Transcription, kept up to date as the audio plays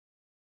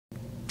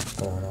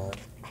going on,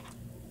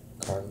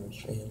 Cardinals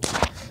fans?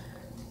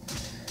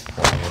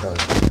 Well,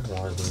 we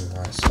won the game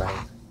last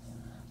night.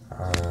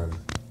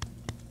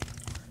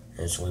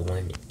 As we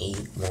win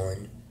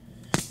 8-1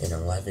 in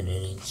 11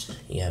 innings.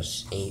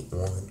 Yes,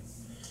 8-1.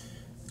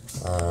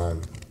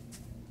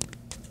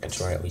 That's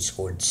right, we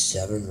scored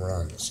 7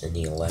 runs in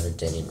the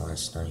 11th inning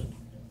last night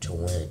to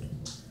win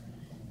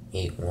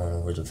 8-1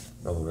 over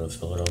the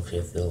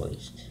Philadelphia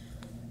Phillies.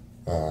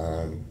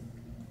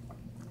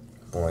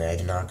 Boy, I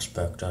did not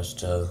expect us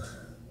to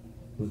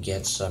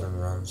get 7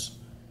 runs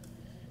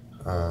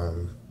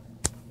in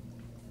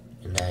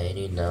that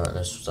inning.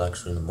 This was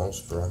actually the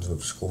most runs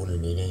we've scored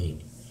in an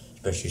inning,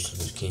 especially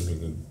since it came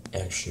in an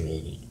extra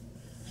inning.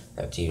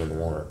 That's even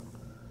more.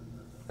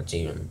 That's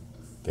even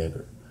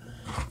bigger.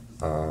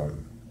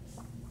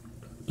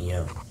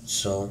 Yeah,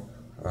 so,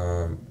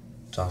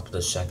 top of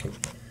the second,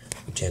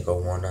 we take a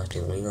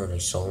 1-0 lead on a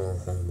solo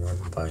home run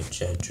by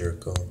Jed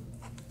Jerko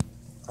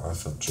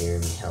off of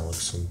Jeremy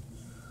Hellickson.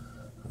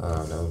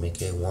 That would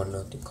make it a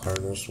 1-0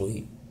 Cardinals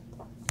lead.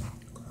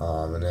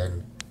 And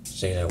then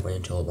say that way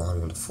until the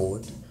bottom of the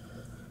fourth.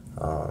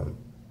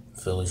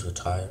 Phillies would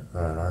tie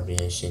on an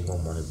RBI single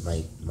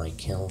by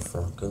Michael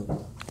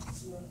Franco.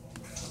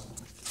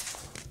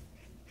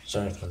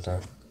 Sorry about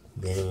that.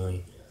 But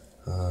anyway,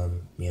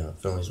 yeah,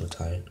 Phillies were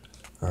tied.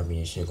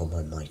 RBI single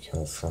by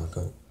Michael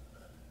Franco.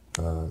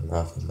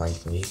 Off of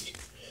Mike Leake.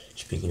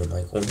 Speaking of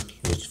Michael, he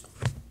was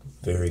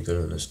very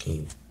good in this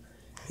game.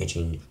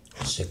 Pitching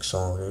 6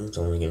 solid innings,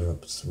 only giving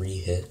up 3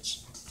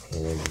 hits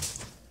and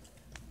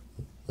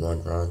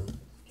 1 run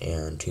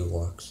and 2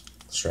 walks,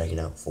 striking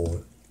out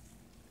 4.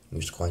 He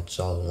was quite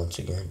solid once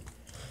again.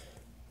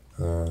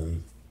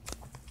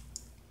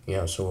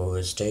 Yeah, so it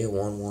would stay a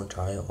 1-1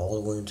 tie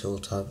all the way until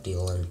the top of the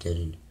 11th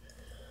inning.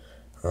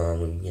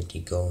 We get the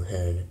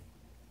go-ahead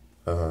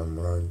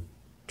run,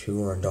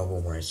 2-run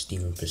double by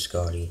Stephen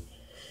Piscotty.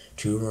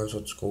 2 runs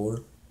would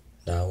score.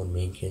 That would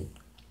make it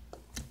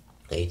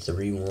a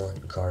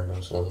 3-1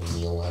 Cardinals lead in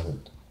the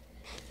 11th.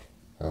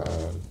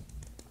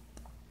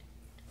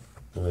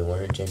 We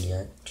weren't in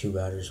yet. 2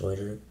 batters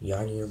later,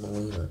 Yadier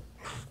Molina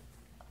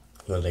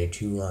with a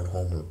 2-run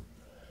homer.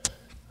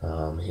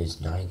 His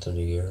 9th of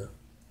the year,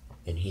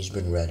 and he's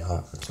been red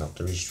hot. It's not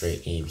 3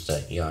 straight games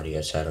that Yadier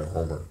has had a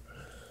homer.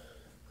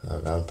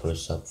 That would put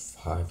us up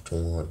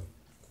 5-1.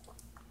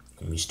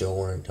 And we still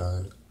weren't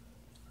done.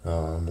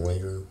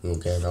 Later, we'll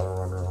get another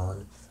runner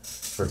on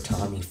for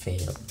Tommy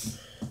Pham.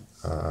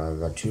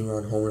 A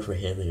 2-run homer for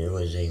him, and it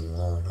was a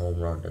long home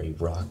run, a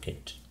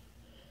rocket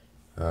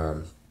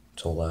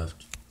to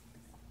left.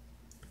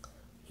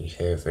 He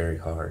hit it very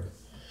hard.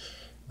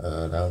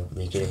 That would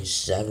make it a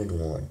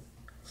 7-1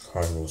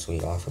 Cardinals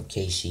lead off of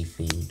Casey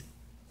Feed.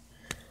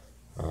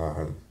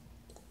 That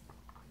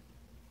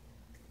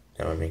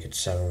would make it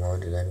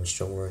 7-1, and then we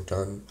still weren't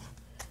done.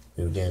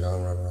 We would get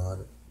another runner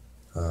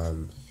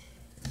on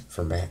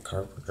for Matt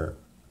Carpenter.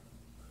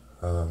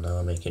 That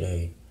would make it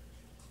a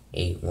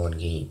 8-1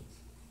 game.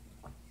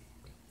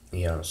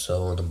 Yeah,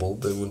 so the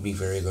bullpen would be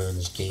very good in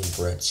this game.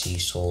 Brett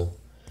Cecil,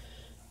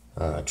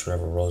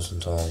 Trevor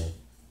Rosenthal,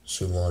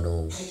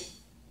 Suwano,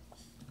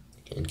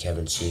 and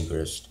Kevin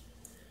Segrist.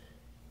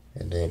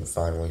 And then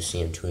finally,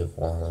 Sam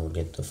Tuipuala would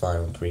get the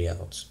final 3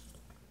 outs.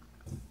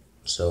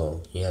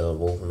 So, yeah, the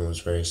bullpen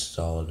was very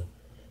solid,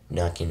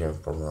 not getting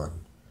up a run.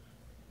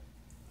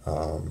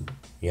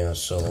 Yeah,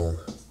 so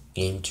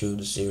game 2 of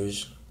the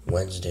series,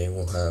 Wednesday,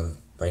 we'll have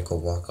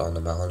Michael Wacha on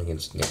the mound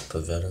against Nick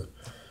Pivetta.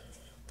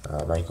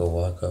 Michael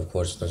Wacha, of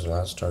course, in his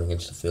last start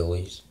against the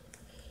Phillies,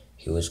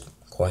 he was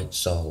quite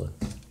solid.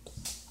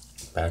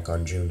 Back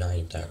on June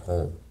 9th at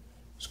home,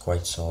 it was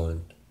quite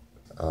solid.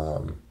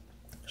 So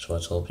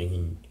let's hope he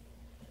can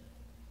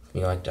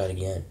be like that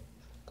again.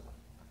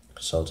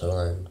 So till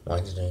then,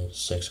 Wednesday,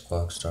 6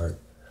 o'clock start.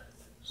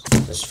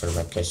 This is for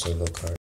my single card.